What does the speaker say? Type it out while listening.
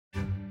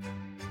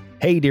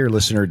Hey, dear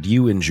listener, do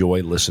you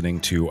enjoy listening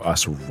to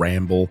us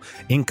ramble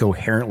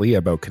incoherently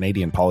about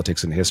Canadian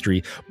politics and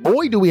history?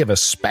 Boy, do we have a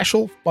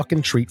special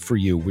fucking treat for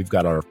you. We've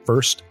got our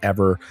first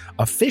ever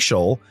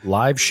official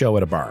live show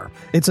at a bar.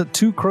 It's at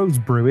Two Crows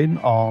Brewing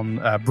on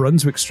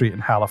Brunswick Street in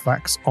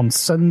Halifax on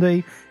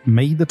Sunday,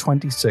 May the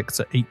 26th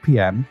at 8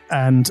 p.m.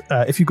 And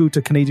if you go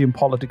to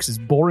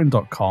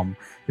CanadianPoliticsIsBoring.com,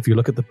 if you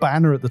look at the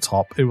banner at the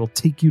top, it will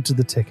take you to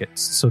the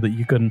tickets so that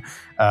you can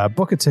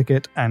book a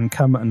ticket and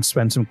come and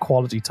spend some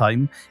quality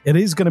time. It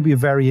is going to be a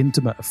very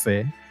intimate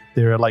affair.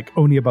 There are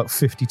only about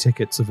 50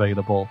 tickets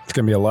available. It's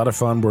going to be a lot of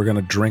fun. We're going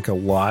to drink a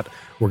lot.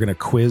 We're going to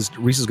quiz.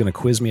 Reese is going to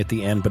quiz me at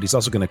the end, but he's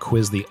also going to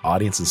quiz the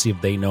audience and see if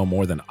they know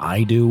more than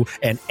I do.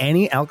 And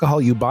any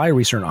alcohol you buy,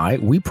 Reese and I,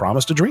 we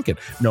promise to drink it,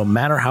 no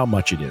matter how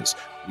much it is.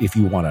 If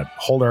you want to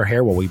hold our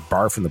hair while we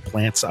barf from the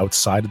plants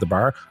outside of the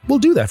bar, we'll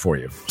do that for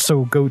you.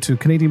 So go to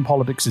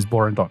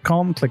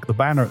CanadianPoliticsIsBoring.com, click the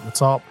banner at the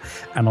top,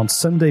 and on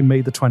Sunday, May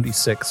the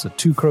 26th at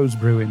Two Crows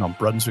Brewing on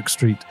Brunswick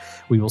Street,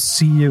 we will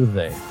see you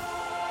there.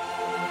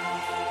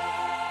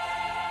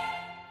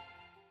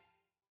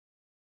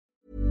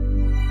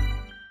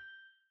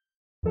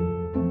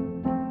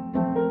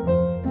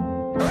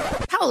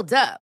 Hold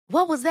up.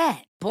 What was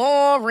that?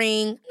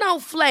 Boring. No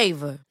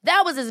flavor.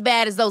 That was as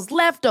bad as those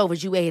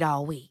leftovers you ate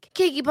all week.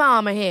 Keke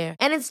Palmer here,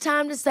 and it's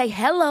time to say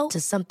hello to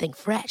something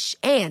fresh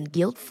and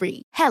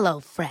guilt-free. Hello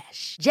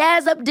Fresh.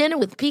 Jazz up dinner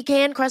with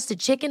pecan-crusted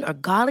chicken or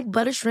garlic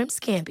butter shrimp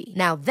scampi.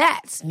 Now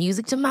that's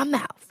music to my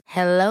mouth.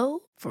 Hello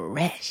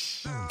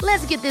Fresh.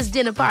 Let's get this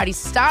dinner party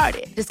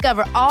started.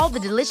 Discover all the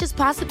delicious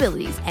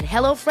possibilities at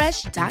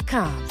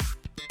HelloFresh.com.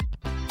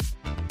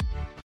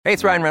 Hey,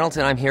 it's Ryan Reynolds,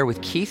 and I'm here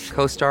with Keith,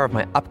 co-star of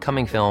my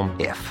upcoming film,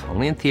 If,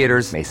 only in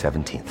theaters May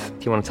 17th.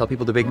 Do you want to tell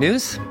people the big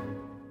news?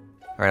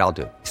 All right, I'll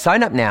do it.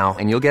 Sign up now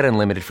and you'll get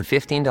unlimited for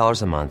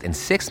 $15 a month and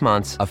 6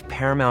 months of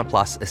Paramount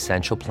Plus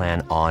Essential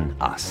Plan on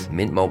us.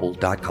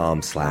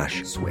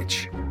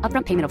 MintMobile.com/switch.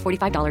 Upfront payment of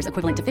 $45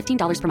 equivalent to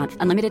 $15 per month.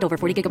 Unlimited over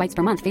 40 gigabytes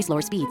per month. Face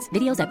lower speeds.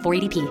 Videos at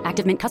 480p.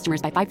 Active Mint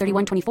customers by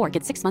 531.24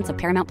 get 6 months of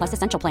Paramount Plus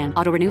Essential Plan.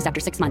 Auto renews after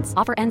 6 months.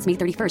 Offer ends May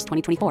 31st,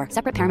 2024.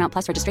 Separate Paramount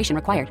Plus registration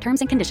required. Terms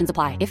and conditions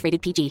apply if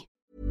rated PG.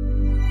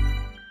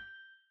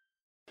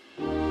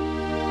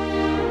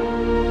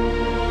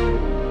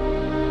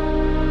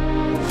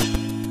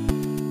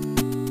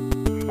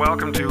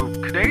 Welcome to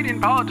Canadian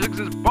Politics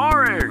is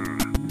Boring.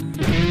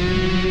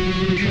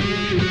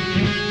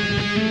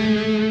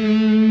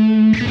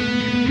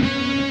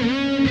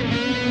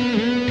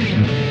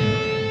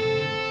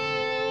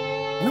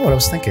 You know what I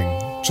was thinking?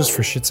 Just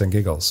for shits and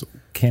giggles,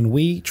 can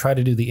we try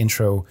to do the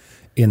intro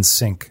in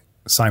sync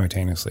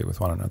simultaneously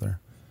with one another?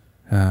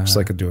 Just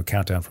do a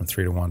countdown from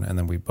 3 to 1, and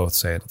then we both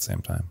say it at the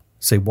same time.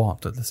 Say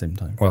what at the same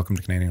time? Welcome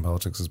to Canadian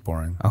Politics is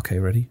Boring. Okay,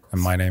 ready?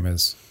 And my name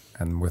is,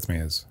 and with me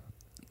is,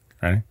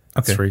 ready?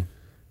 Okay. 3,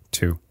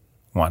 2,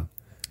 1.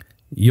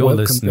 You're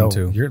welcome, listening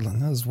to.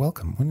 That was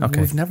welcome.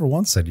 Okay. We've never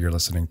once said you're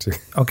listening to.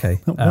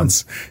 Okay. Not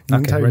once.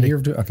 Okay, ready?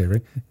 Okay,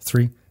 ready?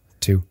 3,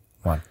 2,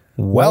 1.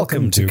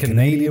 Welcome to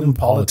Canadian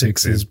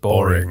Politics is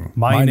Boring.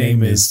 My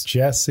name is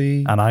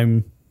Jesse. And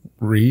I'm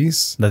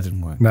Reese. That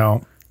didn't work.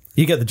 No.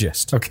 You get the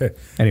gist. Okay.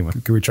 Anyway.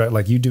 Can we try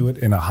it? You do it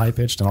in a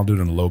high-pitched and I'll do it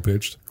in a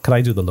low-pitched. Can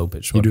I do the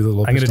low-pitched one? You do the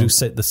low-pitched I'm going to one?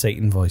 do the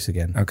Satan voice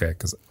again. Okay,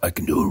 because I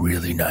can do a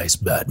really nice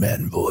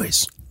Batman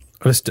voice.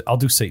 I'll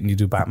do Satan, you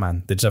do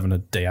Batman. They're just having a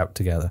day out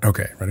together.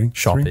 Okay, ready?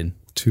 Shopping.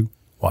 3, 2,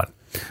 1.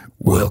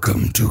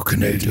 Welcome to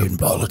Canadian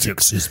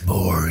Politics is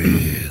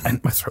Boring. And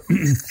my throat.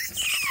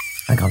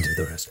 I can't do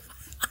the rest.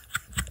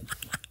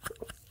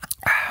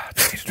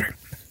 Just need a drink.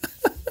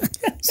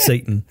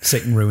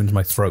 Satan ruins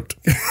my throat.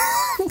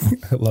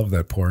 I love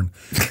that porn.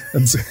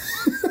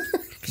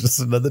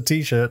 Just another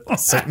t-shirt.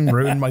 Satan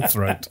ruined my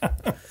throat.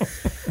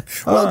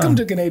 Welcome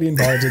to Canadian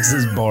Politics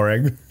is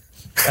Boring.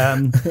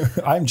 I'm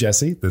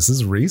Jesse. This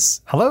is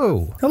Reese.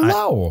 Hello.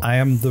 Hello. I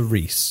am the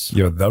Reese.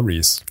 You're the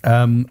Reese. We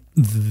got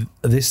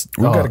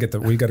to get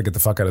the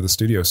fuck out of the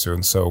studio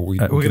soon. So we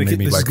can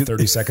maybe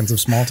 30 seconds of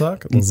small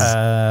talk.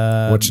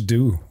 What you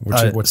do?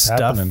 What's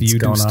stuff, happening? You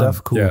do stuff.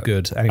 On? Cool. Yeah.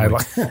 Good.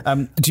 Anyway,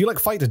 do you like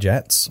fighter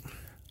jets?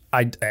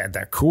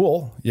 They're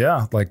cool.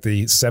 Yeah,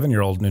 the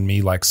 7-year-old in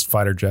me likes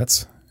fighter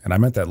jets. And I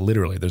meant that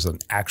literally. There's an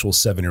actual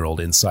 7-year-old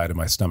inside of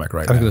my stomach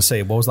right now. I was going to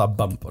say, what was that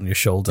bump on your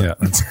shoulder? Yeah.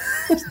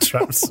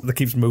 That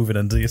keeps moving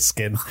under your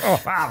skin.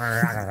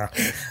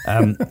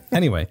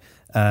 Anyway,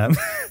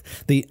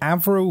 the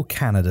Avro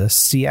Canada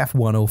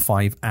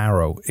CF-105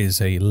 Arrow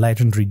is a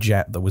legendary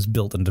jet that was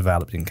built and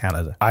developed in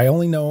Canada. I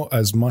only know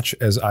as much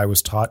as I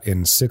was taught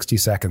in 60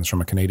 seconds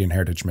from a Canadian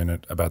Heritage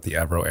Minute about the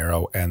Avro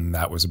Arrow, and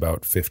that was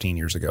about 15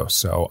 years ago.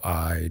 So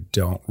I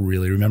don't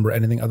really remember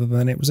anything other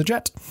than it was a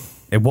jet.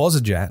 It was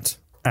a jet.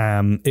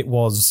 I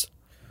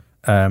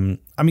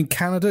I mean,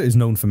 Canada is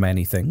known for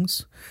many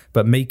things,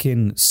 but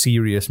making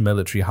serious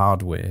military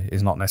hardware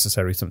is not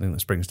necessarily something that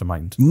springs to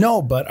mind.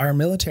 No, but our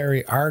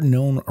military are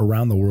known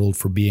around the world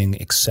for being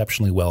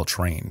exceptionally well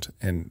trained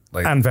and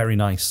very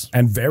nice.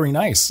 And very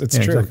nice. It's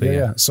true. Exactly,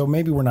 yeah. So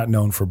maybe we're not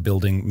known for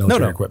building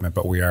military equipment,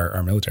 but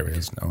our military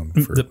is known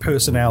for the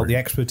personnel. The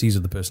expertise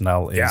of the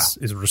personnel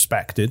is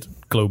respected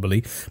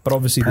globally. But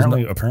obviously,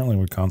 apparently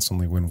we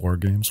constantly win war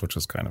games, which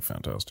is kind of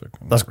fantastic.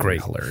 That's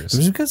great, hilarious.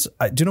 It's because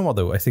do you know what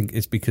though? I think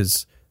it's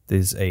because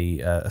there's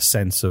a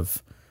sense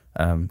of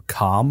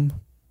calm,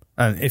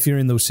 and if you're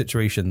in those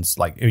situations,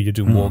 like you're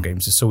doing war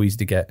games, it's so easy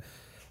to get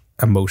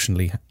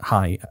emotionally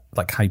high,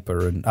 like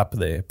hyper and up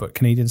there. But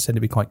Canadians tend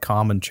to be quite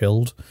calm and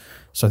chilled,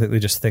 so I think they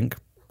just think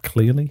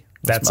clearly.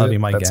 That's it.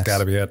 My guess. That's got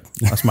to be it.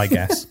 That's my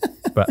guess.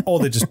 Or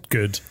they're just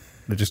good.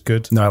 They're just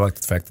good. No, I like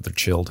the fact that they're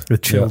chilled. They're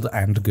chilled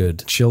and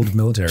good. Chilled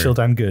military. Chilled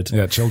and good.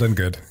 Yeah, chilled and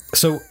good.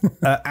 So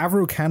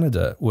Avro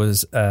Canada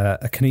was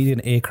a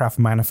Canadian aircraft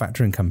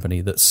manufacturing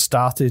company that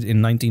started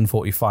in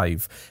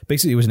 1945.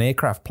 Basically, it was an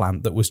aircraft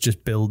plant that was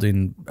just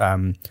building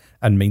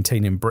and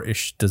maintaining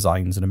British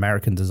designs and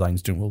American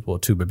designs during World War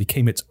II, but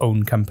became its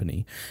own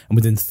company. And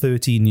within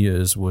 13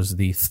 years was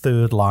the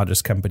third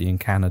largest company in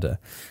Canada,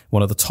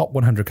 one of the top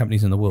 100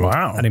 companies in the world,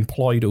 and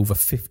employed over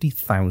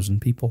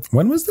 50,000 people.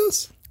 When was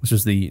this? This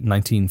was the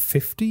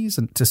 1950s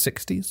and to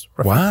 60s.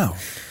 Roughly. Wow.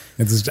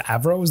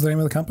 Avro was the name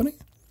of the company?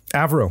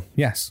 Avro,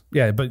 yes.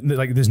 Yeah, but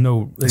like there's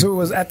no... So it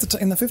was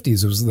in the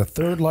 50s, it was the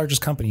third largest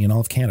company in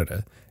all of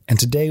Canada. And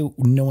today,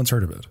 no one's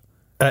heard of it.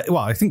 Well,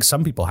 I think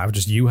some people have,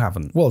 just you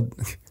haven't. Well,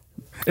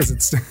 is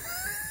it...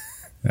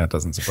 That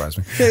doesn't surprise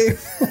me.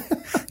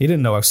 You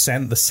didn't know how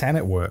the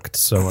Senate worked,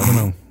 so I don't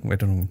know.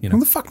 You know. Who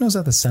the fuck knows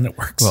how the Senate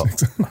works? Well,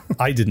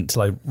 I didn't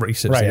till I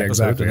researched the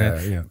episode.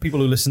 Exactly. Yeah. People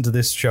who listen to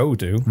this show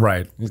do.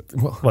 Right.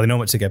 Well, they know how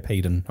much to get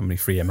paid and how many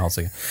free MLs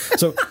they get.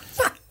 So,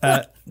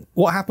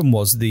 what happened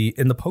was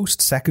in the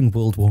post-Second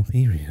World War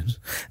period,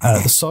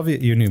 the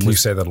Soviet Union was... Can you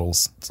say that a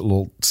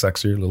little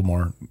sexier, a little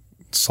more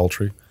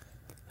sultry?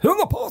 In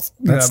the post...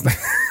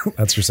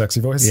 That's your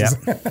sexy voice? Yeah.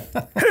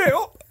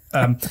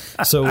 The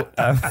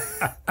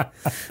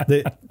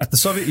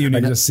Soviet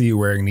Union... I just see you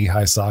wearing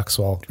knee-high socks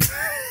while...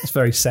 It's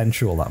very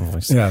sensual, that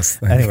voice.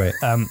 Yes. Anyway,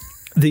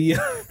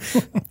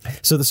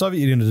 so the Soviet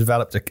Union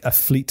developed a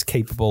fleet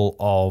capable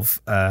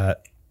of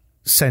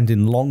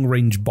sending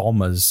long-range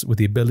bombers with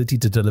the ability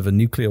to deliver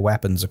nuclear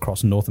weapons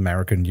across North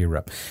America and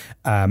Europe.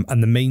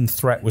 And the main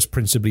threat was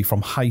principally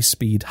from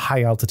high-speed,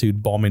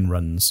 high-altitude bombing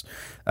runs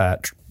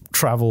that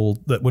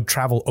would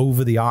travel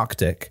over the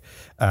Arctic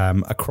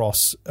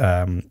across...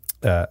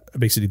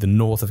 basically the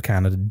north of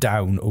Canada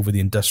down over the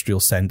industrial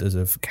centers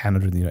of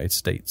Canada and the United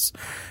States.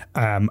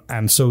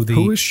 And so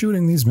who is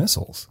shooting these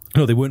missiles?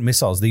 No, they weren't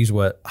missiles. These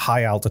were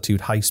high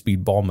altitude, high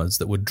speed bombers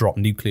that would drop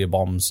nuclear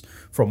bombs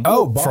from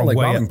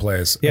bombing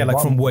plays. Yeah,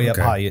 from way up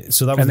high.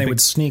 So that was they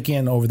would sneak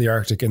in over the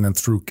Arctic and then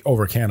through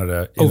over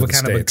Canada.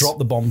 But drop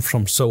the bomb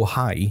from so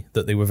high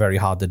that they were very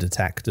hard to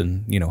detect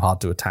and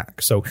hard to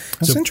attack. So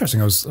that's interesting.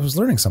 I was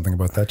learning something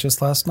about that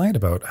just last night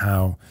about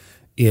how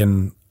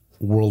in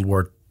World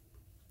War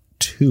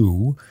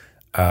II,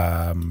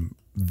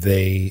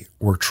 they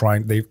were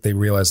trying. They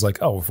realized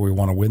if we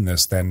want to win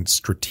this, then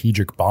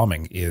strategic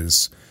bombing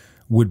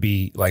would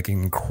be like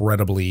an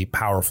incredibly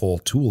powerful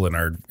tool in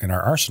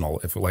our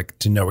arsenal. If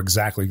to know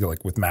exactly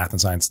with math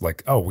and science,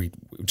 we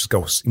just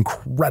go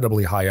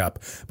incredibly high up,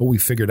 but we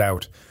figured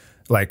out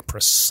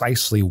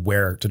precisely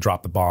where to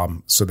drop the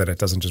bomb so that it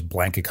doesn't just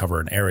blanket cover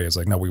an area. It's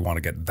no, we want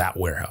to get that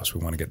warehouse, we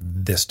want to get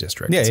this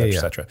district, et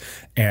cetera.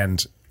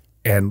 And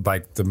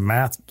the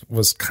math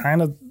was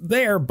kind of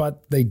there,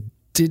 but they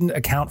didn't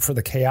account for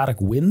the chaotic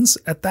winds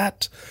at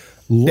that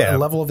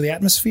level of the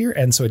atmosphere.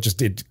 And so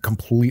it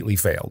completely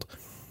failed.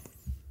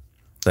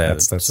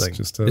 That's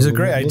just a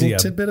great idea.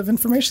 Tidbit of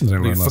information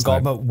that we forgot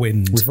about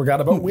wind. We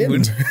forgot about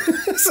wind.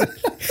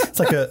 It's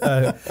like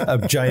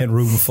a giant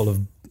room full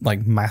of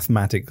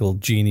mathematical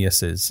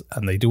geniuses,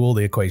 and they do all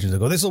the equations. They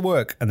go, "This will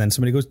work," and then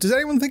somebody goes, "Does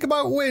anyone think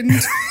about wind?"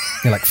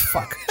 You're like,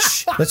 "Fuck,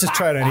 let's just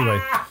try it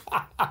anyway."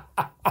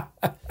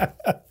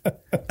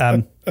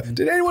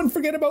 Did anyone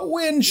forget about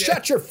wind? Yeah.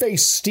 Shut your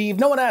face, Steve.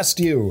 No one asked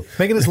you.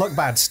 Making us look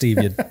bad,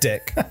 Steve, you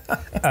dick.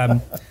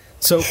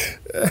 So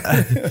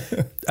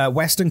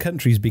Western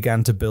countries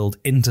began to build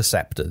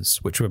interceptors,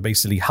 which were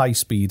basically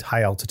high-speed,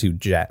 high-altitude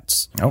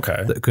jets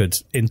that could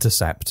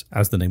intercept,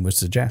 as the name would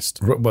suggest.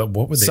 But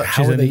what would they?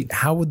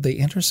 How would they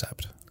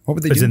intercept? What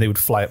would they do? As in they would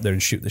fly up there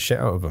and shoot the shit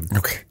out of them.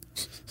 Okay,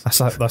 that's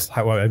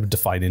how I would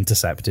define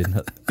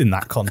intercepting in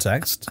that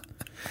context.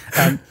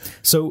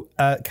 So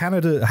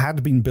Canada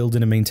had been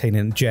building and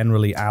maintaining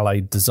generally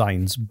Allied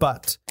designs,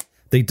 but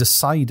they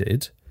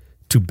decided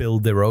to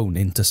build their own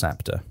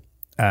interceptor.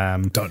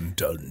 Dun,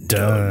 dun,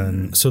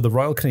 dun. So the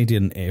Royal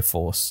Canadian Air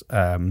Force,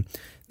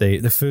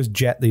 the first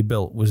jet they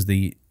built was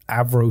the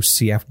Avro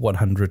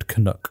CF-100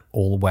 Canuck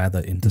all-weather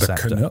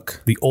interceptor. The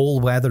Canuck? The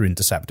all-weather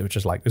interceptor, which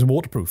is it's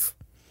waterproof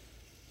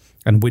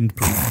and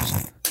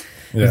windproof.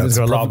 Yeah, there's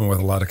a problem with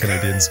a lot of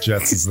Canadians'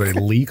 jets is they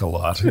leak a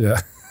lot.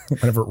 Yeah.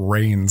 Whenever it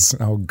rains.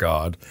 Oh,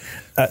 God.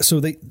 So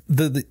the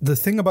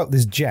thing about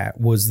this jet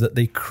was that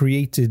they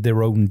created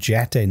their own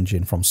jet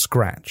engine from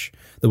scratch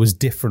that was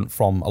different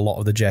from a lot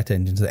of the jet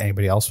engines that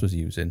anybody else was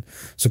using.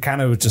 So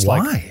Canada was just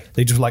Why?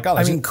 They just like, oh,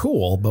 I mean,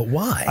 cool, but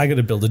why? I got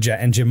to build a jet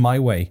engine my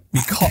way.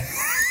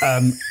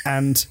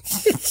 And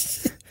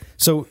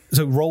so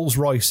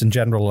Rolls-Royce and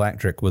General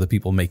Electric were the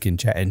people making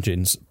jet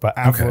engines, but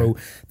Avro,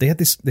 they had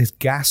this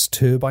gas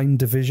turbine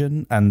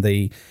division, and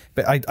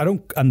but I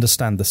don't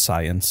understand the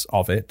science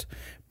of it,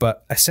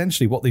 but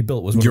essentially what they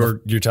built was... You're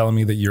telling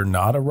me that you're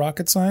not a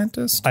rocket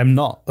scientist? I'm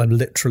not. I'm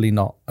literally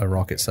not a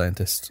rocket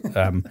scientist.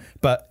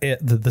 But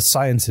the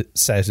science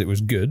says it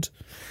was good.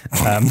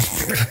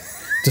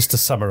 Just to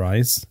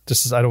summarize,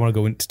 I don't want to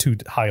go into too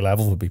high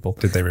level for people.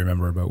 Did they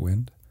remember about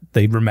wind?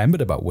 They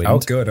remembered about wind. Oh,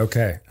 good.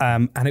 Okay.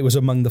 And it was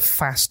among the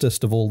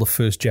fastest of all the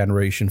first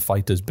generation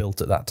fighters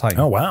built at that time.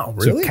 Oh, wow.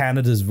 Really? So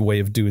Canada's way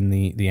of doing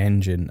the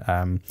engine,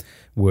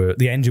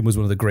 the engine was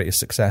one of the greatest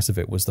success of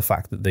it was the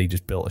fact that they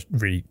just built a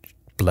really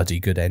bloody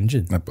good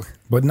engine.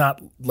 But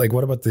not, like,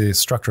 what about the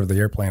structure of the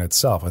airplane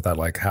itself? I thought,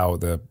 like, how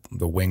the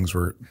wings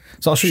were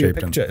So I'll show you a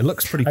shaped picture. It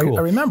looks pretty cool.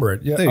 I remember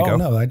it. Yeah. There you go.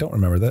 No, I don't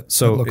remember that.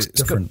 So it looks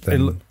different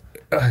than...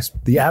 this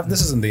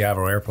isn't the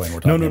Avro airplane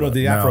we're talking about. No,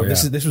 the Avro.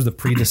 Yeah. This was the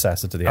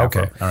predecessor to the Avro.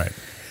 Okay, all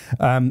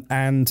right.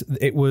 And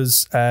it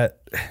was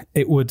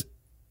it would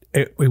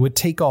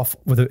take off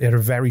at a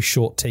very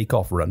short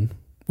takeoff run,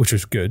 which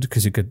was good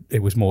because it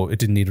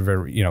didn't need a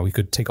very, you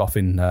could take off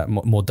in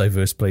more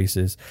diverse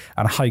places,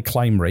 and a high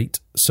climb rate.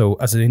 So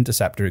as an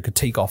interceptor, it could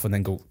take off and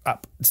then go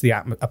up to the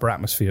upper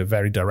atmosphere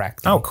very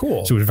directly. Oh,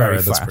 cool. So it was very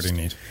fast. That's pretty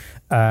neat.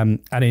 And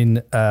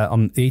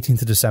on the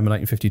 18th of December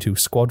 1952,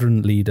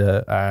 squadron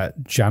leader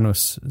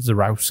Janusz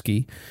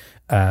Zarowski,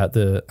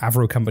 the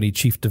Avro Company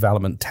chief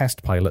development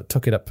test pilot,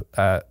 took it up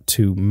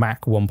to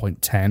Mach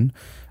 1.10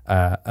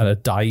 and a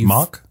dive.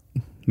 Mach?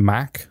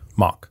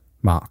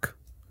 Mach.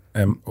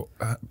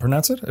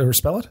 Pronounce it or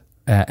spell it?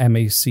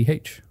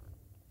 M-A-C-H.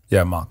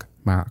 Yeah, Mach.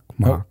 Mach.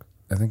 Oh,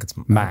 I think it's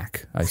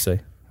Mach, I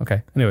say.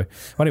 Okay. Anyway,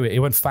 it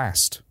went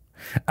fast.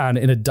 And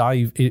in a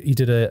dive, he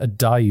did a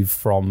dive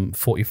from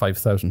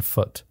 45,000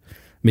 foot,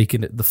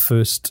 making it the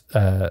first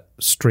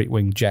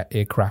straight-wing jet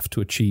aircraft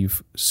to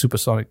achieve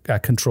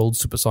controlled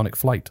supersonic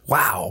flight.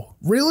 Wow.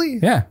 Really?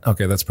 Yeah.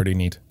 Okay, that's pretty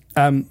neat.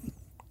 And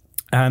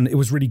it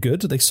was really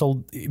good.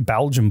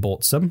 Belgium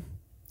bought some.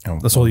 Oh,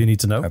 that's all you need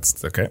to know.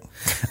 That's okay.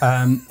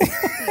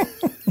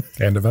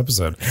 End of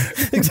episode.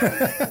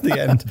 The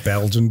end.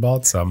 Belgian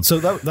bought some. So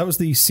that was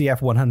the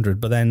CF-100,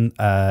 but then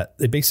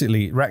they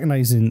basically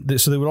recognizing...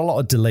 So there were a lot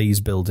of delays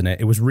building it.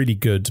 It was really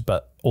good,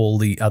 but all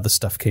the other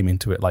stuff came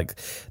into it. Like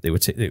there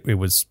was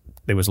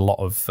a lot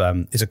of...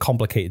 it's a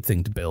complicated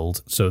thing to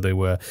build. So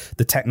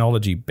the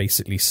technology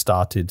basically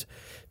started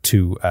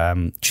to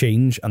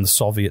change, and the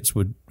Soviets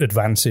would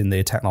advance in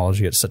their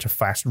technology at such a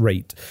fast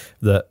rate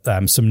that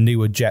some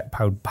newer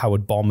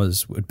jet-powered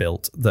bombers were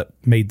built that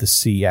made the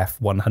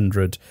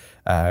CF-100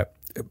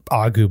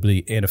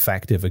 arguably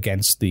ineffective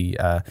against the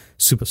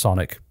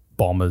supersonic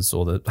bombers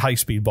or the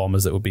high-speed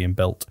bombers that were being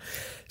built.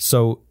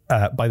 So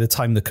by the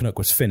time the Canuck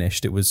was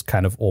finished, it was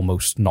kind of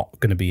almost not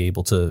going to be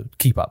able to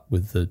keep up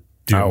with the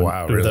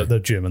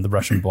German, the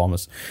Russian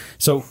bombers.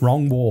 So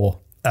wrong war.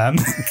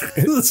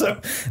 So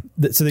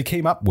they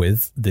came up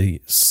with the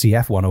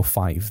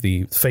CF-105,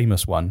 the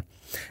famous one,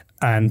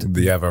 and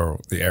the Arrow.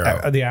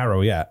 The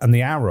Arrow, yeah, and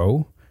the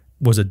Arrow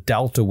was a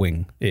delta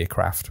wing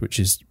aircraft, which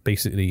is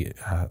basically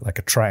like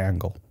a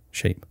triangle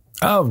shape.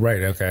 Oh,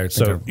 right, okay.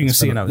 So you can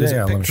see now. There's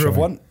a picture of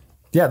one.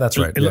 Yeah, that's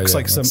right. It looks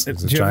like some.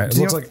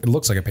 It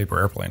looks like a paper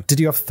airplane. Did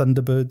you have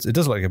Thunderbirds? It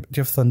does look like. Do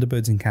you have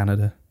Thunderbirds in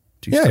Canada?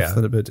 Do you have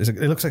Thunderbirds?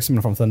 It looks like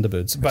something from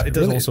Thunderbirds, but it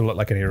does also look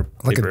like a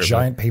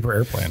giant paper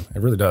airplane.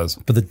 It really does.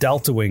 But the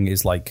delta wing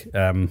is like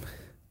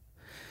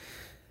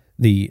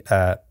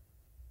the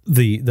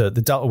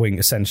delta wing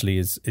essentially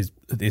is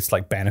it's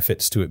like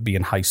benefits to it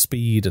being high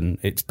speed, and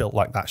it's built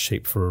like that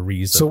shape for a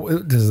reason. So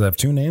does it have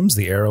two names,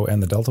 the Arrow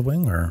and the delta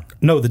wing, or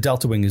no? The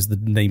delta wing is the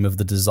name of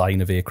the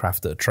design of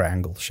aircraft that are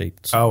triangle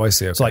shaped. So, oh, I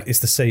see. Okay. So like it's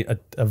the same.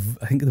 I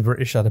think the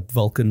British had a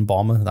Vulcan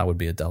bomber. That would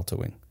be a delta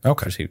wing.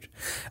 Okay, which is huge.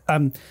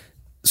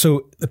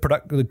 So the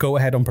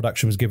go-ahead on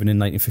production was given in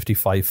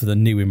 1955 for the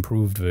new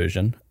improved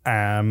version,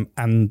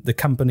 and the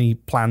company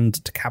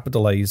planned to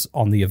capitalize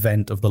on the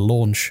event of the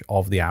launch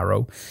of the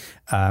Arrow.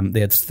 They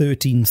had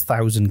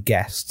 13,000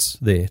 guests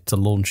there to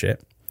launch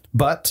it.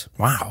 But...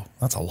 Wow,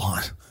 that's a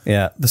lot.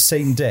 Yeah, the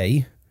same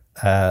day,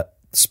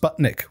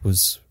 Sputnik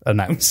was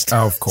announced.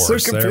 Oh, of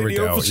course. So there we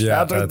go.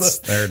 Yeah, there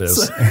it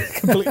is. So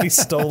completely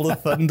stole the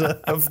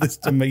thunder of this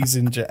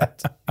amazing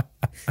jet.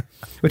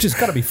 Which has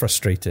got to be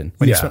frustrating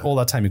when you spent all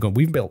that time. You're going,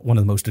 we've built one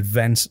of the most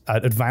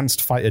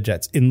advanced fighter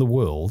jets in the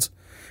world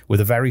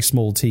with a very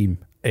small team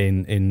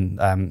in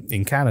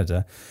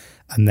Canada,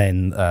 and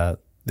then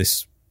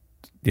this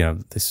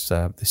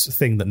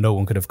thing that no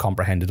one could have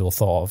comprehended or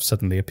thought of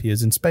suddenly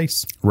appears in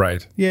space.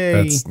 Right.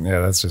 Yay.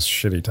 That's just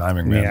shitty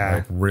timing, man. Yeah.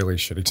 Like really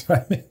shitty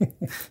timing.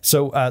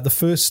 So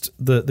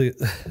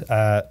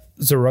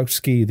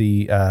Zarowski,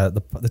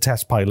 the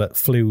test pilot,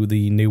 flew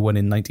the new one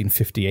in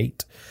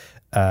 1958.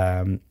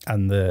 And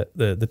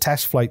the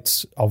test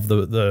flights of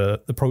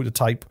the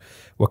prototype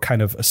were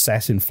kind of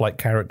assessing flight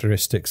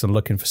characteristics and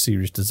looking for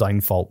serious design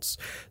faults.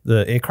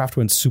 The aircraft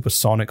went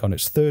supersonic on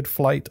its third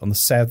flight. On the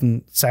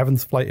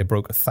seventh flight, it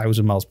broke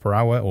 1,000 miles per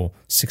hour, or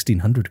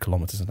 1,600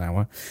 kilometers an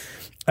hour,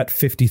 at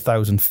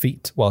 50,000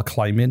 feet while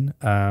climbing,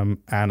 and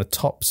a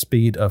top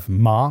speed of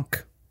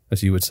Mach,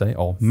 as you would say,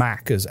 or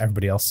Mach, as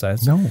everybody else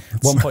says. No.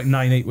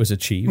 1.98 was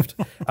achieved.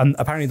 And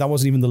apparently that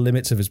wasn't even the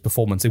limits of his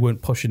performance. They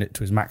weren't pushing it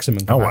to his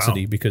maximum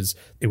capacity because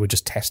they were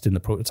just testing the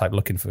prototype,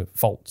 looking for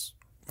faults.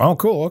 Oh,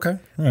 cool. Okay.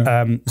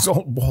 Yeah. So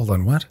hold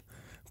on. What?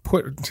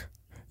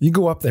 You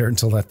go up there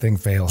until that thing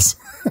fails.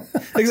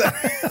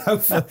 Exactly.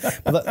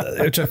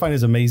 Which I find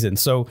is amazing.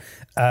 So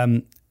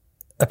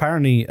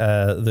apparently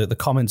the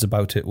comments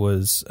about it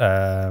was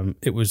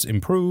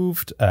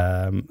improved.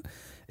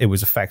 It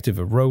was effective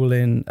at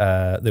rolling.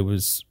 There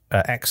was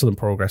excellent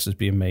progress is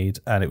being made,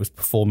 and it was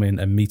performing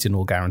and meeting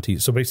all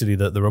guarantees. So basically,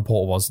 the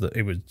report was that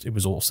it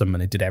was awesome,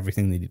 and it did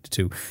everything they needed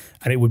to,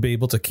 and it would be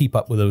able to keep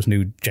up with those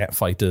new jet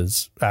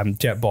fighters,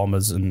 jet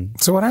bombers, and.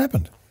 So what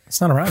happened?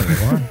 It's not around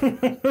anymore.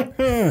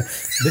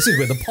 This is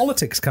where the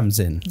politics comes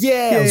in.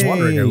 Yeah, I was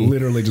wondering. I'm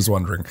literally just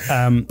wondering.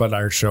 But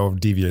our show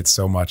deviates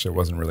so much, it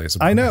wasn't really a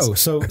surprise. I know.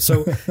 So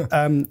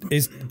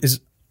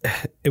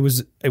it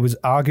was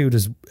argued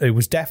as it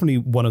was definitely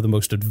one of the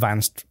most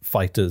advanced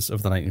fighters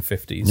of the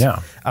 1950s.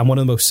 Yeah. And one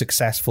of the most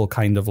successful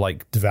kind of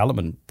like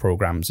development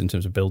programs in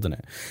terms of building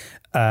it.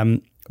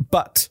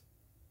 But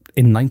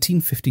in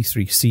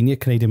 1953, senior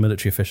Canadian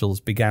military officials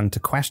began to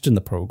question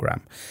the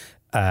program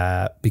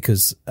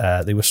because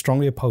they were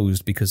strongly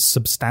opposed because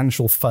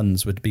substantial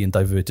funds were being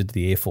diverted to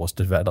the Air Force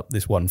to develop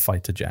this one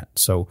fighter jet.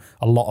 So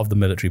a lot of the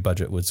military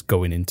budget was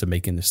going into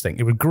making this thing.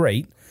 It was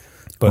great,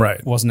 but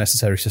it wasn't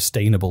necessarily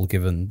sustainable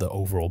given the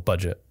overall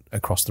budget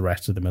across the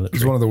rest of the military.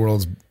 It's one of the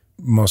world's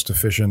most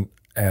efficient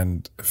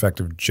and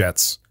effective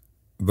jets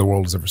the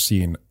world has ever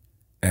seen,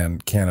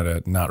 and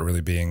Canada not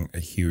really being a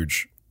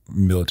huge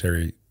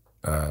military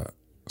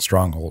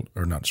stronghold,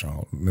 or not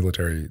stronghold,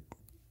 military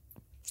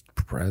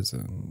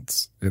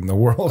presence in the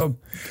world.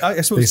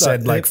 I suppose they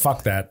said, like,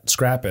 fuck that,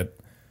 scrap it.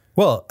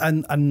 Well,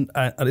 and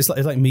it's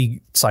like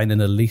me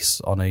signing a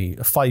lease on a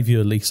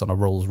 5-year lease on a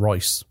Rolls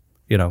Royce.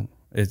 You know,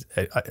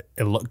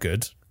 it'll look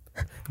good,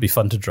 it'd be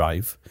fun to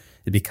drive,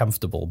 it'd be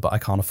comfortable, but I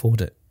can't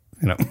afford it.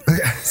 You know,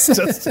 it's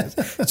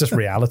just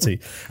reality,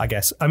 I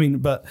guess. I mean,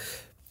 but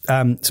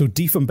so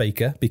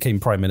Diefenbaker became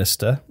prime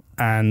minister,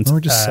 and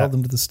or just sell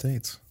them to the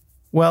States.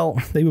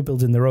 Well, they were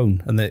building their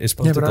own, and it's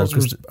political. But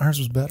ours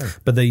was better.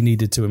 But they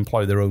needed to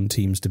employ their own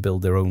teams to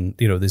build their own.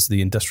 You know, there's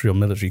the industrial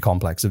military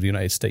complex of the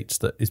United States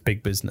that is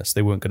big business.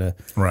 They weren't going to.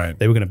 Right.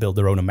 They were going to build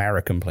their own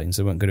American planes.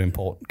 They weren't going to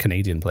import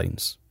Canadian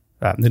planes.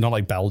 They're not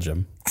like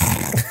Belgium,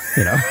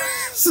 you know.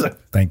 So,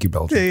 thank you,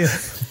 Belgium. Yeah.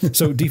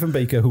 So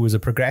Diefenbaker, who was a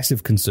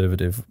progressive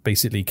conservative,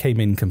 basically came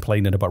in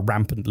complaining about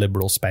rampant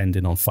liberal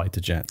spending on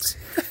fighter jets.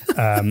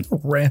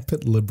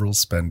 Rampant liberal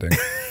spending.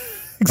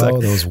 Exactly.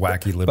 Oh, those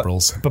wacky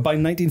liberals. But by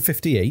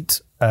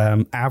 1958,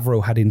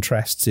 Avro had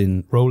interests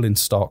in rolling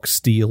stock,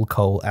 steel,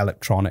 coal,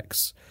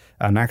 electronics,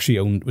 and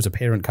actually was a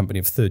parent company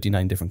of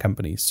 39 different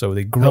companies. So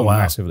they grew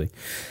massively.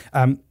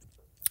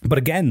 But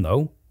again,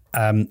 though,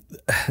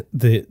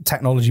 the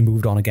technology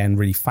moved on again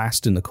really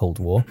fast in the Cold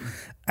War.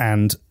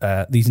 And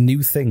these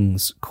new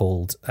things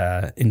called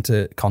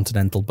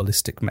intercontinental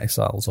ballistic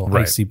missiles, or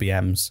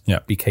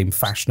ICBMs, became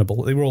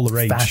fashionable. They were all the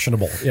rage.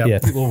 Fashionable. Yep. Yeah,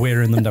 people were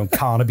wearing them down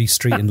Carnaby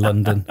Street in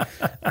London.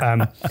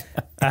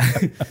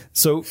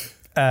 So,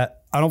 and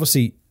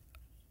obviously,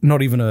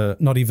 not even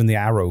the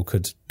Arrow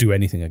could do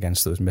anything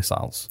against those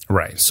missiles.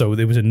 Right. So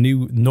there was a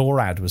new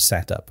NORAD was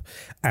set up,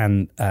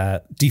 and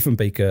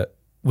Diefenbaker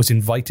was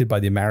invited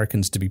by the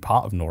Americans to be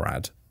part of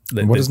NORAD.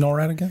 What is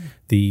NORAD again?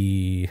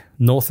 The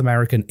North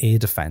American Air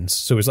Defense.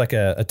 So it was like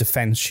a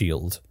defense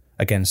shield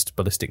against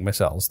ballistic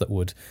missiles that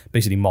would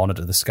basically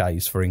monitor the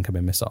skies for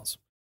incoming missiles.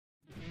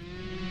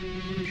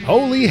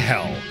 Holy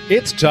hell,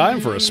 it's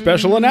time for a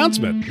special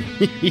announcement.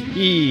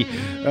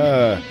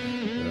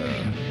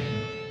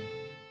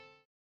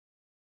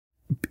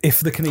 If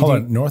the Canadian...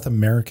 Hold on, North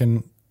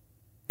American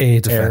Air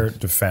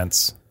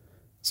Defense.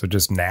 So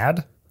just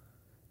NAD?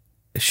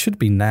 It should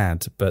be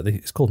NAD, but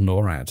it's called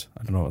NORAD.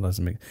 I don't know what that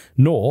doesn't mean.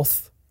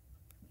 North.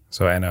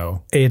 So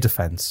NO. Air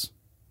Defense.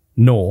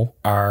 Nor.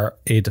 R.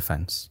 Air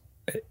Defense.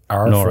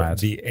 R NORAD.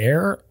 For the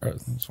air?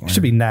 It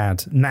should be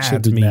NAD.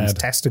 NAD means NAD.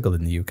 Testicle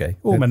in the UK.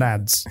 Oh, my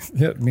NADs.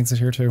 Yeah, it means it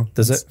here too.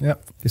 Does it?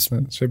 Yep.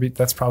 It should be.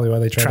 That's probably why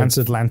they tried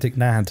Transatlantic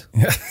NAD.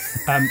 Yeah.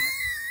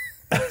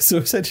 So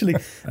essentially...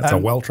 That's a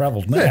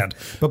well-traveled NAD.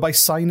 But by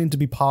signing to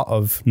be part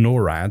of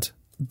NORAD,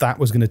 that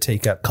was going to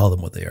take up... Call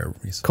them what they are.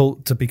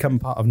 To become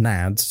part of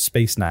NADs,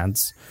 space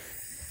NADs,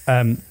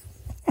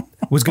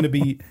 was going to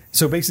be...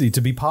 So basically,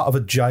 to be part of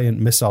a giant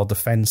missile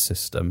defense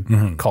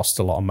system costs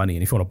a lot of money.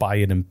 And if you want to buy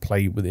it and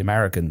play with the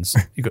Americans,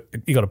 you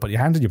got to put your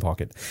hand in your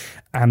pocket.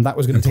 And that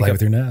was going to take play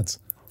with your NADs.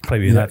 Play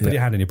with your NADs. Put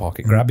your hand in your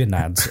pocket, grab your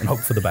NADs, and hope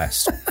for the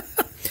best.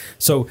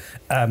 So...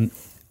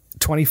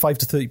 25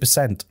 to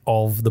 30%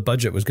 of the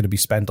budget was going to be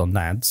spent on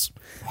NADS,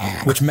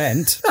 which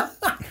meant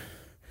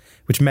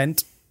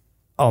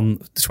on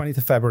the 20th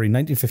of February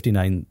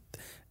 1959,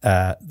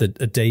 a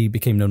day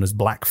became known as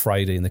Black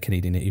Friday in the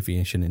Canadian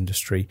aviation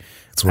industry.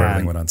 That's where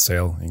everything went on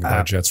sale. You can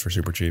buy jets for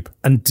super cheap.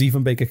 And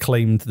Diefenbaker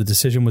claimed the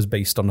decision was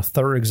based on a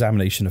thorough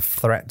examination of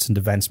threats and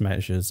defense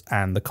measures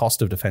and the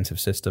cost of defensive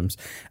systems.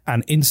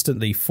 And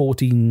instantly,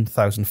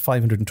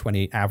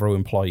 14,528 Avro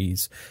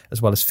employees,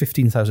 as well as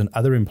 15,000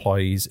 other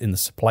employees in the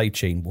supply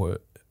chain, were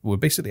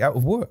basically out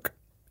of work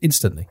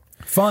instantly.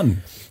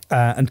 Fun.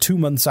 And 2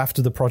 months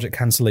after the project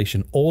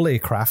cancellation, all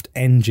aircraft,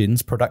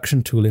 engines,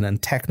 production tooling,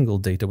 and technical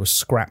data was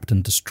scrapped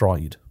and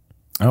destroyed.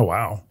 Oh,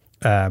 wow.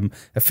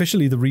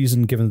 Officially, the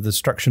reason given the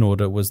destruction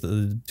order was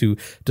to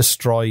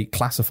destroy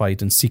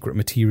classified and secret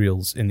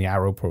materials in the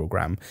Arrow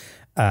program.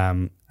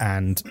 And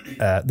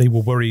they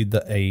were worried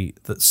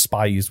that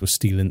spies were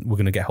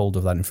going to get hold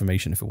of that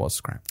information if it was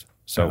scrapped.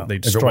 So they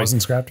destroyed. If it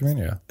wasn't scrapped, you mean?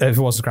 Yeah. If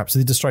it wasn't scrapped, so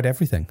they destroyed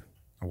everything.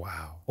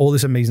 Wow. All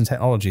this amazing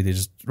technology, they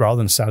just, rather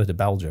than sell it to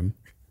Belgium.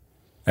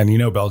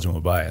 And Belgium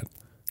will buy it.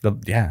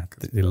 Yeah,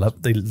 they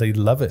love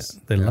it.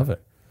 They love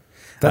it.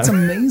 That's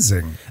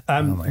amazing.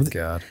 Oh my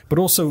God. But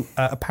also,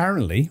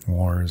 apparently,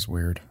 war is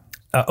weird.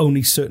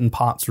 Only certain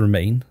parts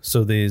remain.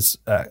 So there's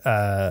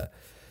a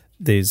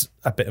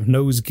bit of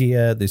nose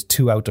gear, there's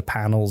 2 outer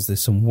panels,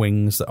 there's some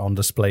wings that are on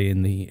display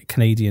in the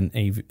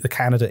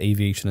Canada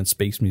Aviation and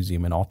Space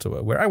Museum in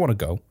Ottawa, where I want to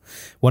go.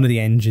 One of the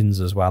engines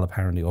as well,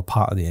 apparently, or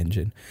part of the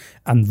engine.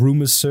 And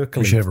rumors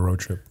circulated. We should have a road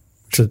trip.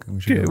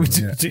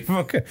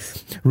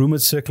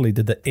 Rumors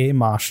circulated that Air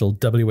Marshal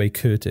W.A.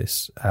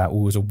 Curtis,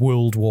 who was a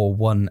World War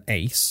I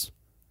ace,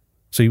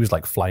 so he was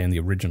like flying the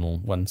original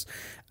ones,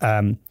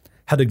 had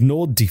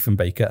ignored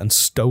Diefenbaker and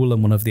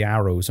stolen one of the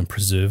Arrows and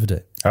preserved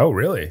it. Oh,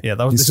 really? Yeah,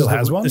 he still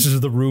has one? This is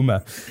the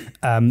rumor.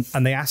 And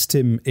they asked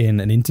him in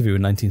an interview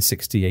in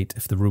 1968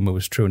 if the rumor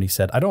was true, and he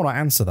said, "I don't want to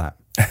answer that."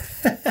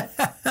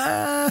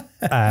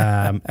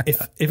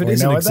 If it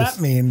is know what that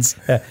means.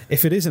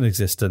 If it is in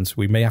existence,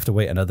 we may have to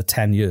wait another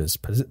 10 years.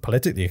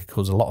 Politically, it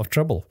causes a lot of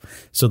trouble.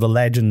 So the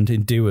legend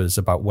endures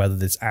about whether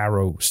this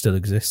Arrow still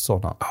exists or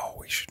not. Oh,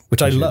 we should.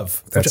 Which I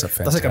love. That's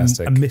fantastic. That's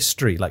like a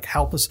mystery. Like,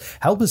 help us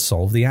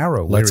solve the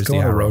Arrow. Let's go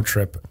on a road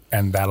trip,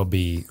 and that'll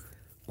be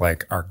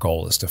like our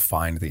goal is to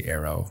find the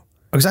Arrow.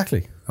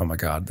 Exactly. Oh my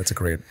God, that's a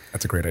great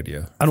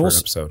idea and for also,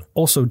 an episode.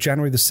 Also,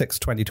 January the 6th,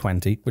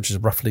 2020, which is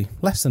roughly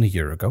less than a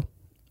year ago,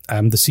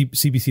 the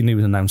CBC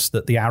News announced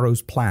that the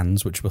Arrow's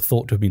plans, which were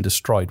thought to have been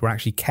destroyed, were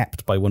actually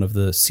kept by one of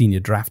the senior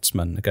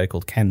draftsmen, a guy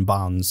called Ken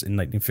Barnes, in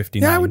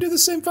 1959. Yeah, I would do the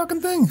same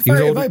fucking thing.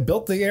 If I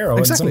built the Arrow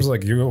and someone's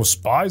like,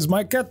 spies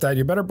might get that,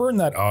 you better burn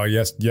that. Oh,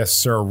 yes,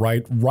 sir,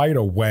 right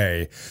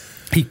away.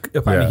 He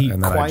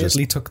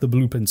quietly took the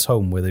blueprints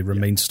home where they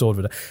remained stored.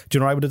 Do you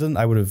know what I would have done?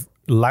 I would have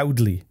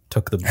loudly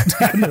took them.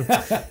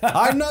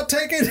 I'm not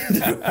taking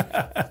it.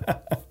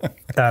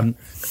 And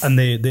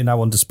they're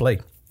now on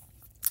display.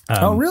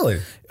 Oh, really?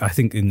 I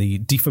think in the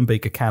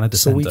Diefenbaker Canada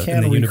Center. So we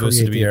can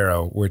recreate the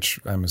Arrow, which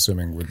I'm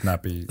assuming would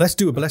not be... Let's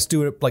do it, but let's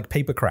do it like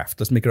papercraft.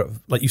 Let's make it,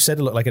 like you said,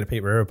 it looked like a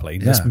paper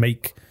airplane. Yeah.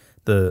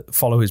 Let's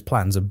follow his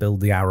plans and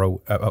build the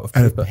Arrow out of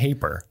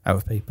paper. Out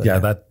of paper. Yeah,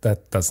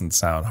 that doesn't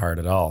sound hard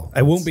at all.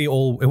 It won't be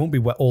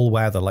all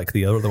weather like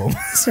the other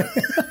ones.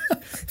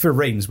 If it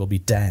rains, we'll be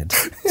dead.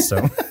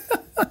 So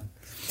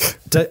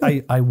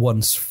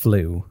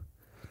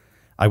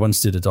I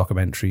once did a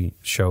documentary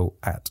show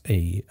at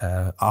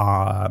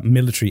our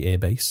military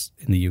airbase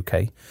in the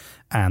UK,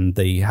 and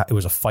it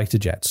was a fighter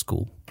jet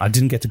school. I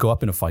didn't get to go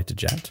up in a fighter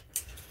jet.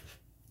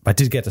 I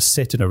did get to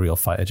sit in a real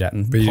fighter jet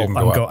and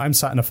I'm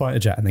sat in a fighter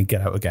jet and then get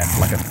out again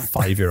like a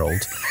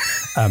 5-year-old.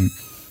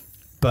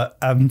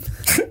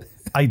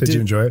 Did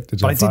you enjoy it?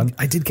 Did you have fun?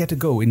 I did get to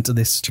go into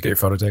this. Did you get your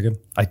photo taken?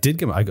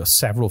 I got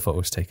several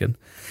photos taken.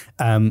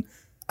 And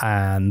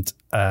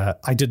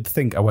I did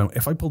think,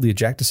 if I pulled the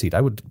ejector seat,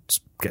 I would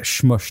get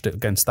smushed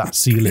against that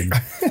ceiling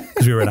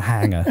because we were in a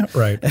hangar.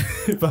 Right.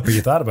 but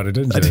you thought about it,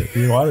 didn't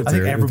you? You wanted to. I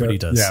think everybody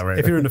does. Yeah, right.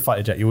 If you're in a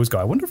fighter jet, you always go,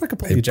 I wonder if I could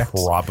pull the ejector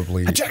seat.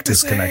 Probably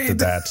disconnected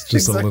that. Just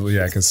exactly. A little,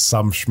 yeah, because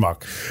some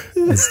schmuck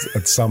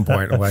at some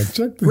point, like,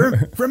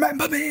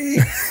 remember me.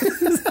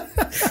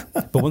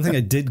 But one thing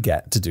I did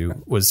get to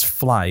do was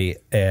fly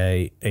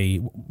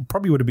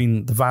probably would have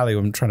been the value.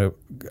 I'm trying to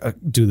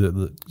do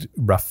the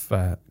rough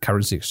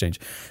currency exchange.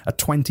 A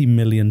 $20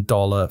 million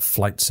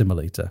flight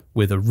simulator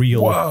with a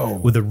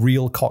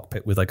real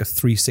cockpit with like a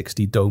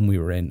 360 dome we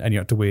were in, and you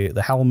had to wear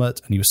the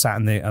helmet, and you were sat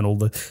in there, and all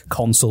the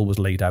console was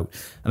laid out.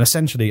 And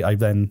essentially, I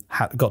then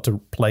got to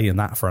play in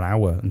that for an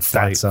hour and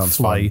fly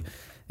fun.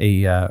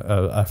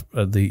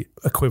 The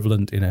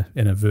equivalent in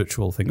a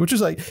virtual thing, which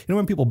is like,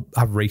 when people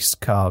have race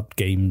car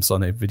games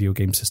on their video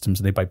game systems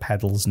and they buy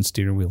pedals and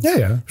steering wheels.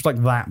 Yeah. It's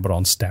like that, but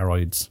on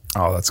steroids.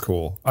 Oh, that's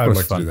cool. I would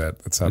like to do that.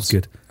 That sounds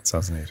good. That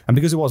sounds neat. And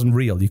because it wasn't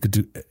real, you could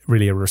do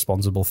really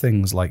irresponsible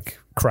things like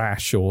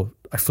crash, or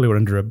I flew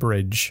under a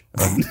bridge.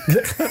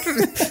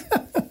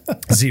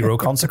 Zero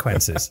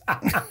consequences.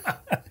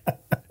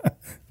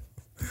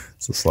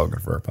 It's a slogan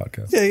for our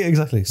podcast. Yeah,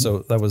 exactly. So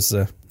that was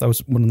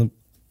one of the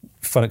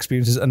fun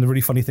experiences. And the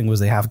really funny thing was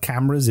they have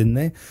cameras in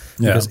there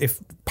because if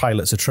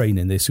pilots are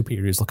training, their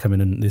superiors will come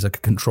in and there's like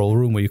a control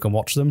room where you can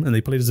watch them, and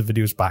they play the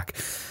videos back.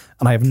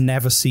 And I have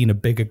never seen a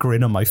bigger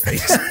grin on my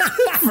face.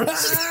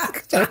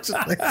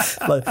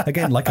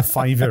 Again, like a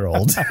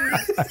 5-year-old.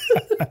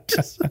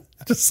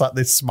 just sat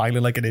there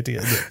smiling like an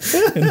idiot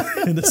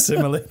in the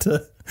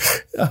simulator.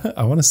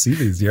 I want to see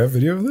these. Do you have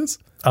video of this?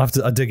 I'll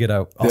dig it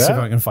out. I'll see if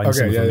I can find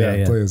some of them.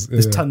 Yeah, please.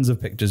 There's tons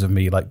of pictures of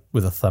me like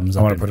with a thumbs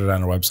up. I want to put it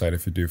on our website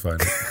if you do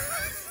find it.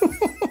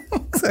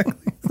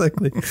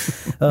 Exactly.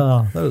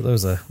 Oh,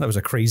 that was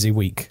a crazy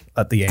week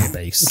at the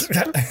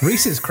airbase.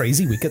 Reese's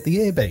crazy week at the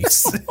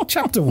airbase.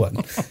 Chapter 1.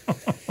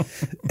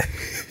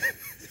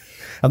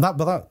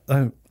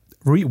 And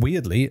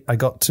weirdly, I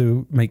got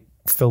to make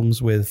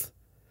films with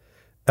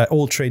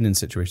all training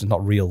situations,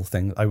 not real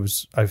things.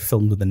 I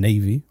filmed with the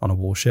Navy on a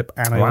warship,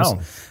 and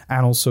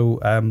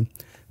also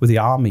with the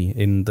Army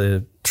in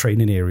the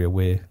training area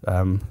where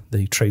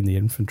they train the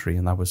infantry,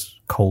 and that was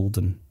cold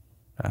and.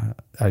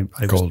 I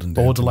was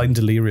borderline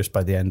delirious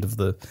by the end of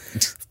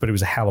but it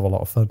was a hell of a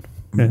lot of fun.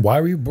 Yeah. Why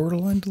were you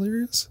borderline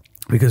delirious?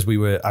 Because we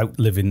were out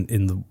living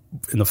in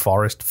the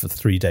forest for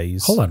 3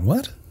 days. Hold on,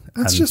 what?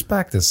 Let's just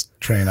back this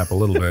train up a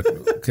little bit.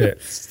 Okay,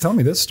 tell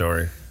me this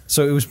story.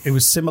 So it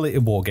was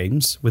simulated war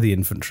games with the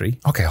infantry.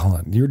 Okay, hold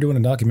on. You were doing a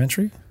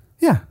documentary?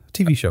 Yeah,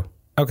 TV show.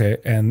 Okay,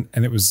 and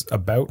it was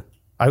about?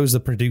 I was the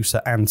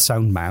producer and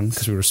sound man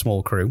because we were a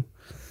small crew.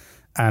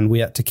 And we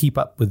had to keep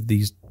up with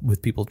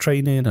people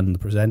training, and the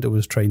presenter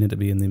was training to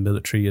be in the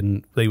military,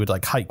 and they would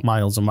like hike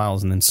miles and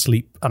miles and then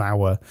sleep an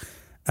hour.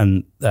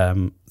 And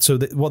so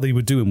what they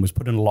were doing was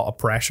putting a lot of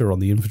pressure on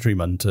the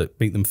infantrymen to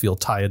make them feel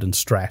tired and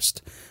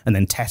stressed, and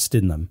then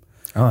testing them.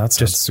 Oh, that's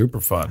just super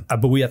fun.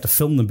 But we had to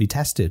film them be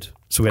tested.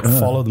 So we had to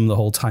follow them the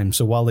whole time.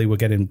 So while they were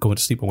going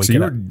to sleep and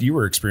waking up. You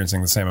were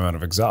experiencing the same amount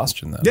of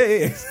exhaustion then.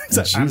 Yeah.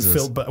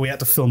 Jesus. But we had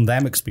to film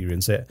them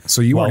experience it.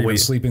 So you weren't even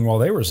sleeping while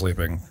they were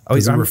sleeping.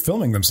 Because we were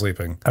filming them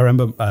sleeping. I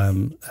remember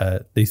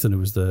Nathan, who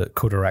was the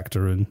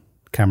co-director and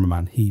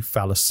cameraman, he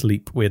fell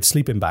asleep. We had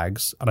sleeping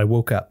bags, and I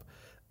woke up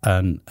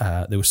and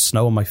there was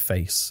snow on my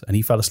face, and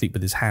he fell asleep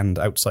with his hand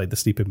outside the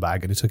sleeping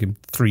bag, and it took him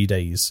 3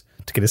 days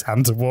to get his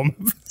hands warm.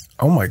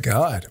 Oh my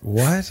God.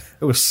 What?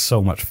 It was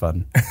so much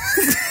fun.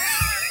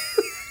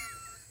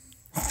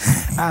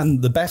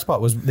 And the best part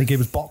was they gave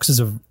us boxes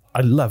of,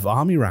 I love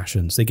army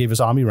rations. They gave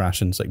us army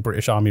rations, like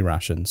British army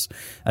rations.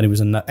 And it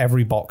was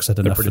every box had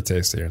enough. They're pretty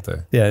tasty, aren't they?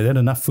 Yeah, they had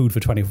enough food for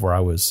 24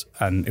 hours.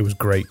 And it was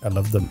great. I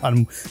loved them.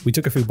 And we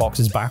took a few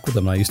boxes back with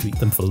them. And I used to eat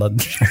them for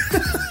lunch.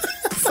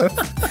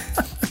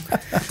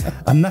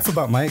 Enough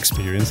about my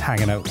experience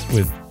hanging out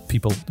with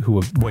people who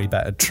were way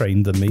better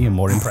trained than me and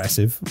more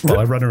impressive while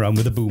I run around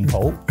with a boom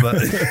pole. But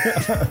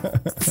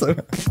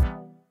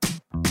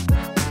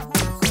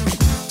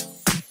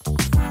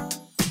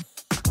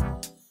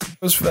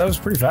That was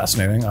pretty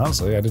fascinating,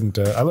 honestly. I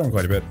learned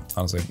quite a bit,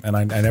 honestly. And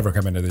I never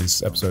come into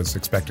these episodes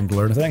expecting to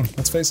learn a thing.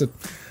 Let's face it.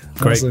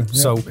 Great. Honestly,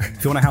 yeah. So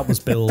if you want to help us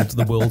build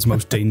the world's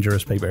most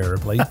dangerous paper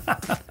airplane,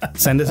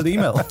 send us an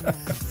email.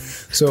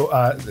 So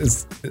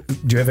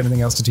do you have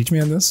anything else to teach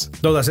me on this?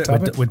 No, that's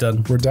it. We're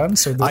done. We're done?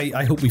 So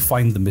I hope we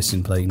find the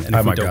missing plane. And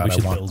if we don't, we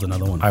should build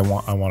another one. I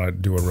want to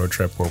do a road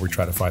trip where we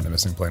try to find the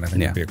missing plane. I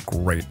think it'd be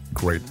a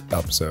great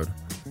episode.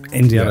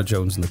 Indiana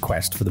Jones and the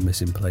quest for the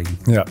missing plane.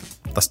 Yeah.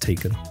 That's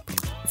taken.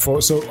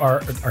 So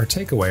our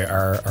takeaway,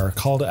 our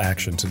call to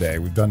action today,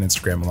 we've done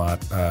Instagram a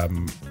lot.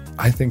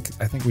 I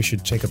think we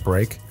should take a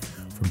break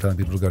from telling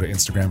people to go to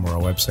Instagram or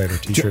our website or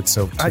t-shirts.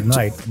 So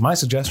tonight, my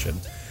suggestion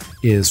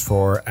is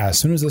for as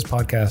soon as this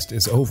podcast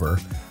is over,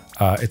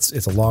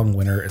 it's a long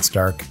winter, it's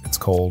dark, it's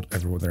cold,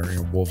 everyone there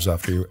are wolves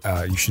after you.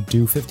 You should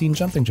do 15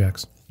 jumping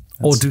jacks.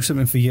 Or do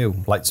something for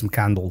you, light some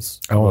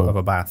candles, have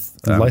a bath.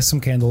 Light some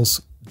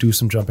candles, do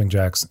some jumping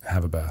jacks,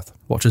 have a bath.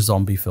 Watch a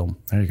zombie film.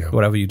 There you go.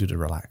 Whatever you do to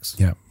relax.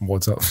 Yeah.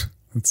 What's up?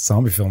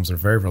 Zombie films are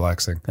very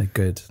relaxing. They're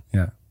good.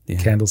 Yeah.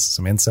 Candles,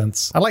 some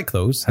incense. I like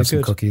those. Have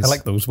some cookies. I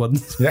like those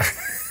ones. Yeah.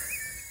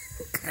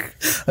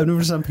 I've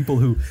never seen people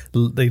who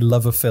they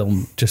love a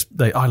film.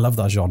 I love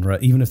that genre.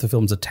 Even if the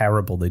films are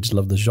terrible, they just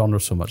love the genre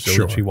so much. They'll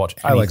literally watch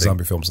anything. I like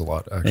zombie films a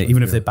lot, actually.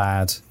 Even if they're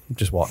bad,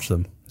 just watch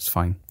them. It's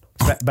fine.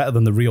 It's better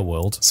than the real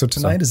world. So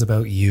tonight is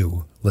about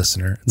you,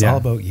 listener. It's all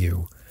about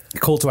you. The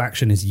call to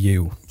action is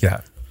you.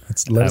 Yeah.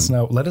 Let us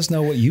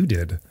know what you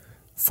did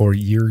for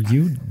your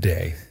you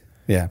day.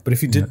 Yeah, but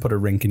if you did put a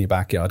rink in your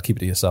backyard, keep it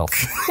to yourself.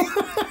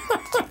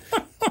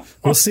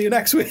 We'll see you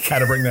next week. Had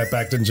to bring that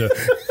back, didn't you?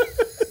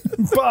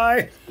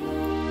 Bye.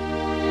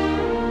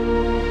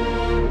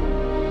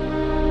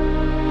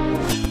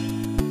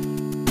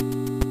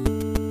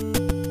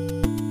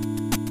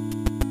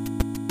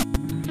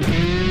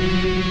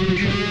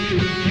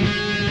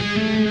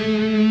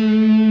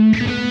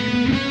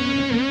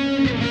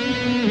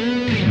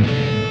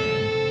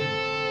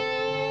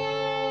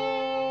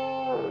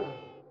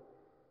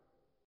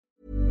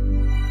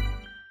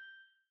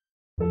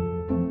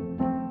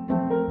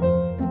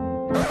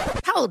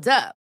 Hold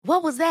up.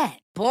 What was that?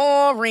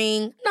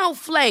 Boring. No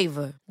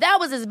flavor. That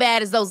was as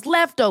bad as those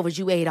leftovers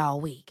you ate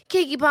all week.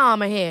 Keke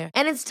Palmer here,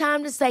 and it's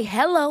time to say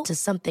hello to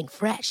something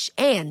fresh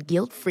and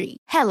guilt-free.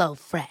 Hello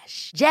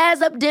Fresh.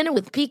 Jazz up dinner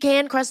with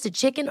pecan-crusted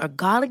chicken or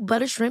garlic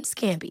butter shrimp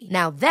scampi.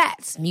 Now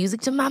that's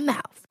music to my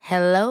mouth.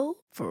 Hello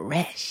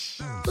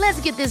Fresh.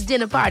 Let's get this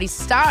dinner party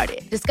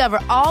started. Discover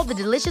all the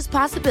delicious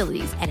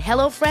possibilities at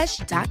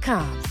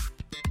hellofresh.com.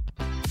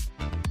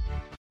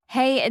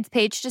 Hey, it's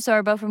Paige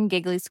DeSorbo from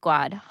Giggly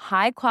Squad.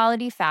 High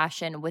quality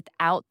fashion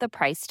without the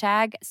price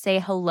tag. Say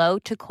hello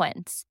to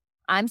Quince.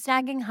 I'm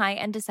snagging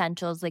high-end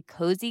essentials like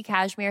cozy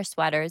cashmere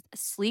sweaters,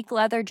 sleek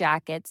leather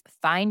jackets,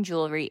 fine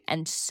jewelry,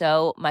 and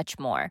so much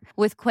more.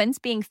 With Quince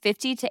being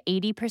 50 to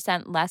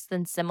 80% less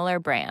than similar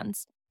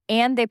brands.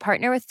 And they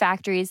partner with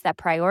factories that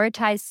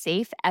prioritize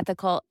safe,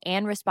 ethical,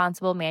 and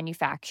responsible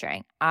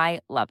manufacturing. I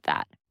love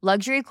that.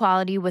 Luxury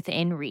quality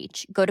within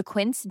reach. Go to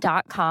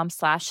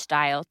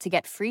quince.com/style to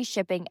get free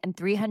shipping and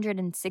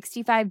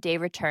 365-day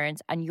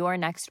returns on your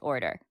next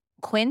order.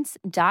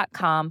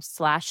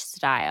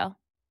 Quince.com/style.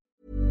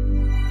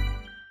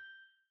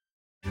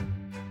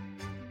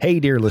 Hey,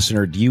 dear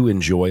listener, do you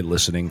enjoy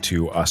listening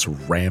to us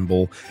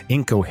ramble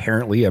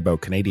incoherently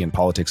about Canadian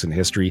politics and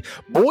history?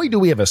 Boy, do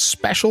we have a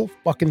special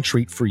fucking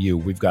treat for you.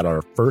 We've got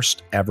our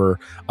first ever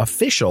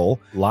official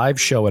live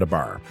show at a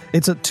bar.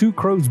 It's at Two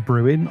Crows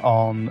Brewing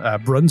on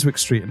Brunswick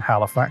Street in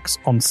Halifax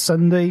on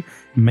Sunday,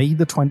 May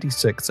the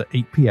 26th at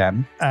 8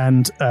 p.m.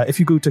 And if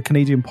you go to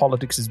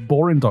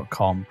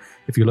CanadianPoliticsIsBoring.com,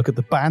 if you look at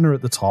the banner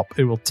at the top,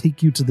 it will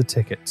take you to the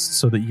tickets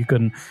so that you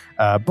can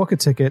book a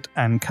ticket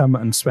and come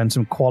and spend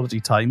some quality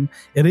time.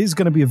 It is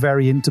going to be a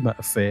very intimate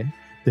affair.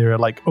 There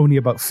are only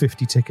about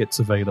 50 tickets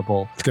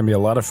available. It's going to be a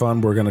lot of fun.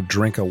 We're going to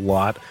drink a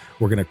lot.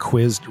 We're going to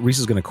quiz. Reese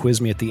is going to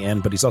quiz me at the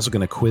end, but he's also going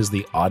to quiz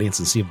the audience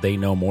and see if they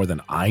know more than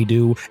I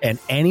do. And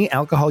any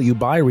alcohol you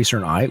buy, Reese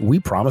and I,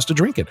 we promise to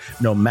drink it,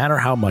 no matter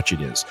how much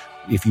it is.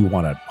 If you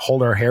want to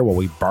hold our hair while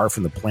we barf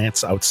from the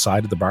plants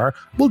outside of the bar,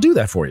 we'll do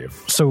that for you.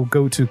 So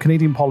go to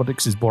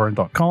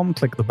CanadianPoliticsIsBoring.com,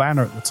 click the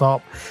banner at the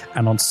top,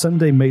 and on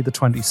Sunday, May the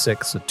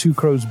 26th at Two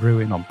Crows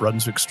Brewing on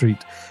Brunswick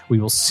Street, we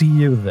will see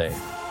you there.